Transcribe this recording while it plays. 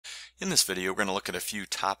In this video, we're going to look at a few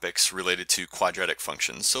topics related to quadratic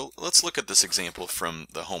functions. So let's look at this example from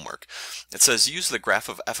the homework. It says use the graph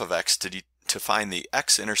of f of x to find the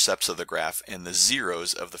x-intercepts of the graph and the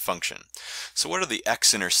zeros of the function. So what are the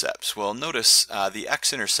x-intercepts? Well, notice the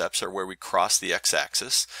x-intercepts are where we cross the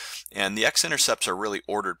x-axis, and the x-intercepts are really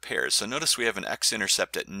ordered pairs. So notice we have an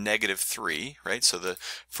x-intercept at -3, right? So the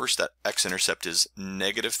first x-intercept is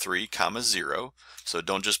 -3, comma 0. So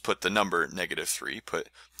don't just put the number -3, put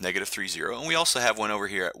 -3, 0. And we also have one over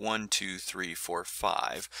here at 1, 2, 3, 4,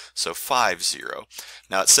 5. So 5, 0.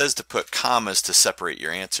 Now it says to put commas to separate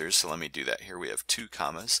your answers. So let me do that here. We have 2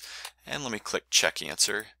 commas. And let me click check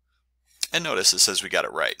answer. And notice it says we got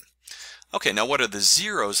it right. Okay, now what are the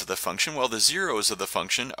zeros of the function? Well, the zeros of the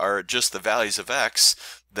function are just the values of x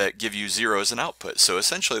that give you 0 as an output. So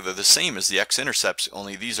essentially they're the same as the x-intercepts,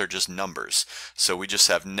 only these are just numbers. So we just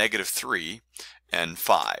have -3 and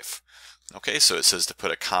 5. Okay, so it says to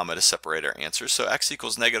put a comma to separate our answers. So x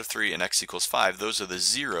equals -3 and x equals 5. Those are the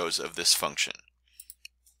zeros of this function.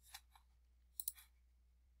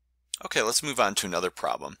 Okay, let's move on to another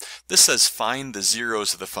problem. This says find the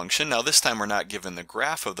zeros of the function. Now this time we're not given the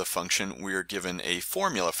graph of the function, we are given a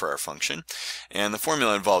formula for our function. And the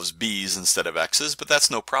formula involves b's instead of x's, but that's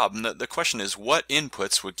no problem. The question is what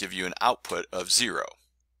inputs would give you an output of 0?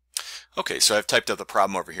 Okay, so I've typed out the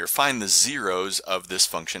problem over here. Find the zeros of this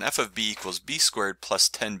function. F of b equals b squared plus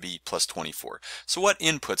 10b plus 24. So what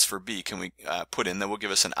inputs for b can we put in that will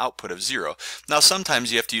give us an output of 0? Now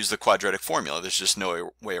sometimes you have to use the quadratic formula. There's just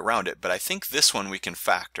no way around it, but I think this one we can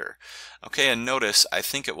factor. Okay, and notice I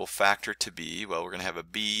think it will factor to b. Well, we're going to have a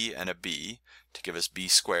b and a b to give us b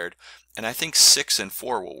squared. And I think 6 and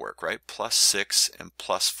 4 will work, right? Plus 6 and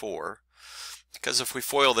plus 4. Because if we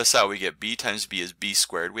FOIL this out, we get b times b is b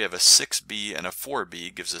squared. We have a 6b and a 4b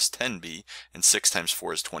gives us 10b, and 6 times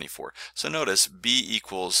 4 is 24. So notice b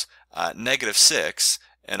equals -6,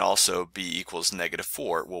 and also b equals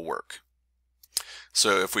 -4 will work.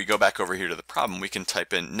 So if we go back over here to the problem, we can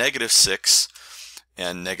type in -6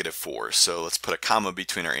 and -4. So let's put a comma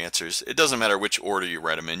between our answers. It doesn't matter which order you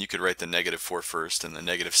write them in. You could write the -4 first and the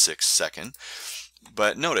 -6 second.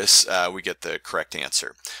 But notice we get the correct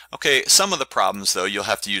answer. Okay, some of the problems though you'll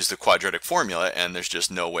have to use the quadratic formula, and there's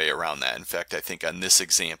just no way around that. In fact, I think on this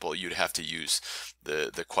example you'd have to use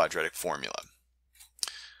the quadratic formula.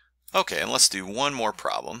 Okay, and let's do one more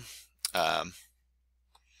problem.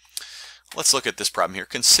 Let's look at this problem here.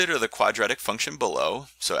 Consider the quadratic function below.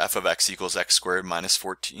 So f of x equals x squared minus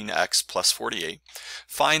 14x plus 48.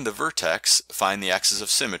 Find the vertex, find the axis of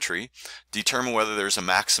symmetry, determine whether there's a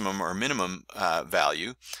maximum or minimum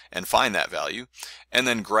value, and find that value, and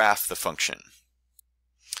then graph the function.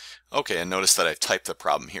 Okay, and notice that I've typed the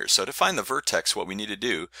problem here. So to find the vertex, what we need to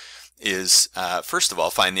do is, first of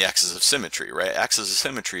all, find the axis of symmetry, right? Axis of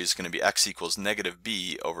symmetry is going to be x equals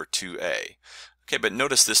 -b over 2a. Okay, but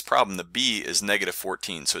notice this problem, the b is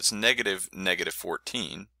 -14, so it's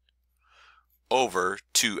 -14 over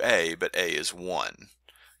 2a, but a is 1.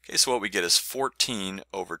 Okay, so what we get is 14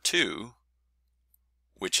 over 2,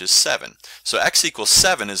 which is 7. So x equals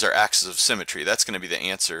 7 is our axis of symmetry. That's going to be the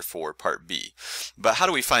answer for part B. But how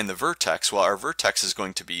do we find the vertex? Well, our vertex is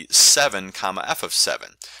going to be 7 comma f of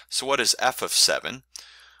 7. So what is f of 7?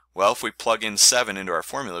 Well, if we plug in 7 into our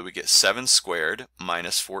formula, we get 7 squared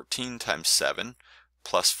minus 14 times 7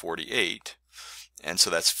 plus 48. And so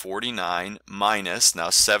that's 49 minus, now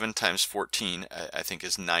 7 times 14 I think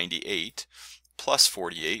is 98, plus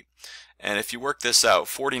 48. And if you work this out,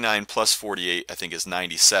 49 plus 48 I think is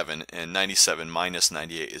 97, and 97 minus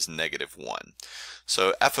 98 is -1.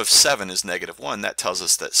 So f of 7 is -1. That tells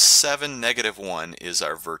us that 7, -1 is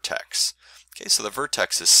our vertex. Okay, so the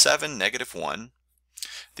vertex is 7, -1.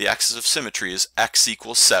 The axis of symmetry is x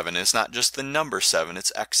equals 7. It's not just the number 7,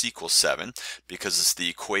 it's x equals 7 because it's the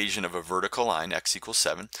equation of a vertical line, x equals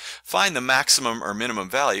 7. Find the maximum or minimum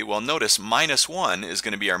value. Well, notice -1 is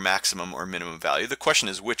going to be our maximum or minimum value. The question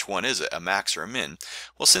is which one is it, a max or a min?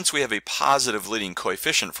 Well, since we have a positive leading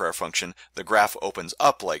coefficient for our function, the graph opens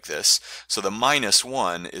up like this. So the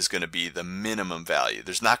 -1 is going to be the minimum value.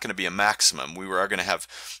 There's not going to be a maximum. We are going to have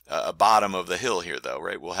a bottom of the hill here though,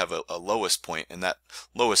 right? We'll have a lowest point, and that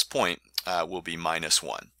lowest point will be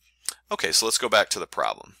 -1. Okay, so let's go back to the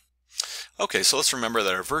problem. Okay, so let's remember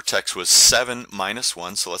that our vertex was 7 minus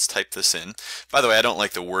 1, so let's type this in. By the way, I don't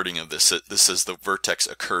like the wording of this. This says the vertex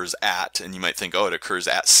occurs at, and you might think, oh, it occurs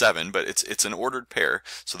at 7, but it's an ordered pair,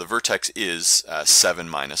 so the vertex is 7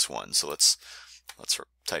 minus 1. So let's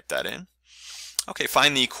type that in. Okay,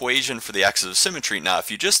 find the equation for the axis of symmetry. Now,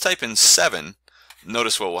 if you just type in 7,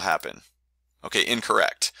 notice what will happen. Okay,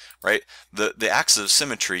 incorrect, right? The axis of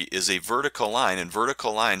symmetry is a vertical line, and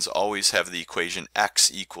vertical lines always have the equation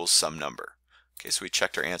x equals some number. Okay, so we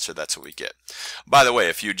checked our answer, that's what we get. By the way,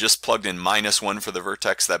 if you just plugged in -1 for the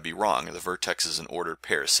vertex, that'd be wrong. The vertex is an ordered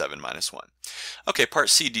pair, 7 minus 1. Okay, part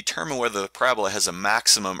C, determine whether the parabola has a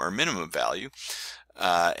maximum or minimum value,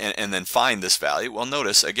 and then find this value. Well,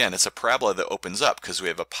 notice, again, it's a parabola that opens up because we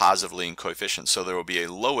have a positive leading coefficient, so there will be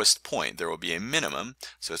a lowest point, there will be a minimum,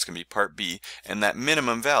 so it's going to be part B, and that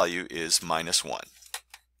minimum value is -1.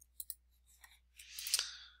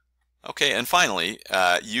 Okay, and finally,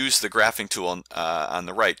 use the graphing tool on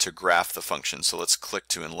the right to graph the function. So let's click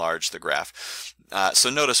to enlarge the graph. So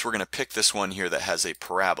notice we're going to pick this one here that has a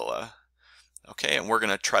parabola. Okay, and we're going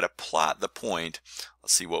to try to plot the point.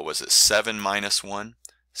 Let's see, what was it? 7 minus 1.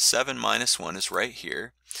 7 minus 1 is right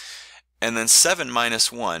here. And then 7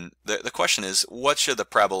 minus 1, the question is, what should the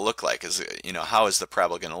parabola look like? How is the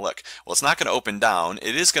parabola going to look? Well, it's not going to open down.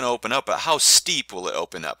 It is going to open up, but how steep will it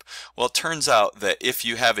open up? Well, it turns out that if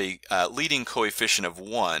you have a leading coefficient of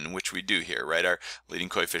 1, which we do here, right? Our leading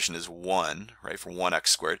coefficient is 1, right, for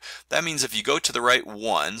 1x squared. That means if you go to the right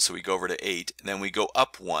 1, so we go over to 8, and then we go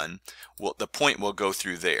up 1, well, the point will go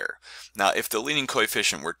through there. Now, if the leading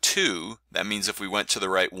coefficient were 2, that means if we went to the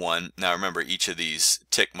right 1, now remember, each of these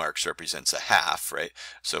tick marks represents a half, right?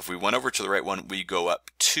 So if we went over to the right one, we go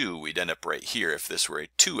up 2, we'd end up right here if this were a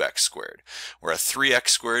 2x squared. Or a 3x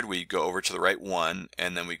squared, we go over to the right 1,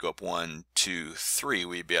 and then we go up 1, 2, 3,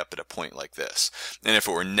 we'd be up at a point like this. And if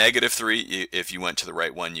it were -3, if you went to the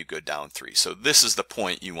right 1, you go down 3. So this is the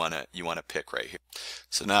point you want to pick right here.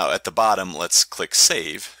 So now at the bottom, let's click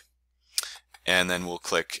Save. And then we'll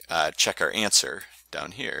click check our answer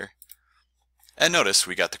down here. And notice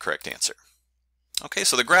we got the correct answer. Okay,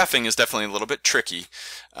 so the graphing is definitely a little bit tricky.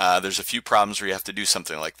 There's a few problems where you have to do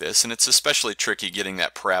something like this, and it's especially tricky getting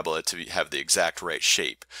that parabola to have the exact right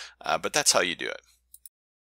shape. But that's how you do it.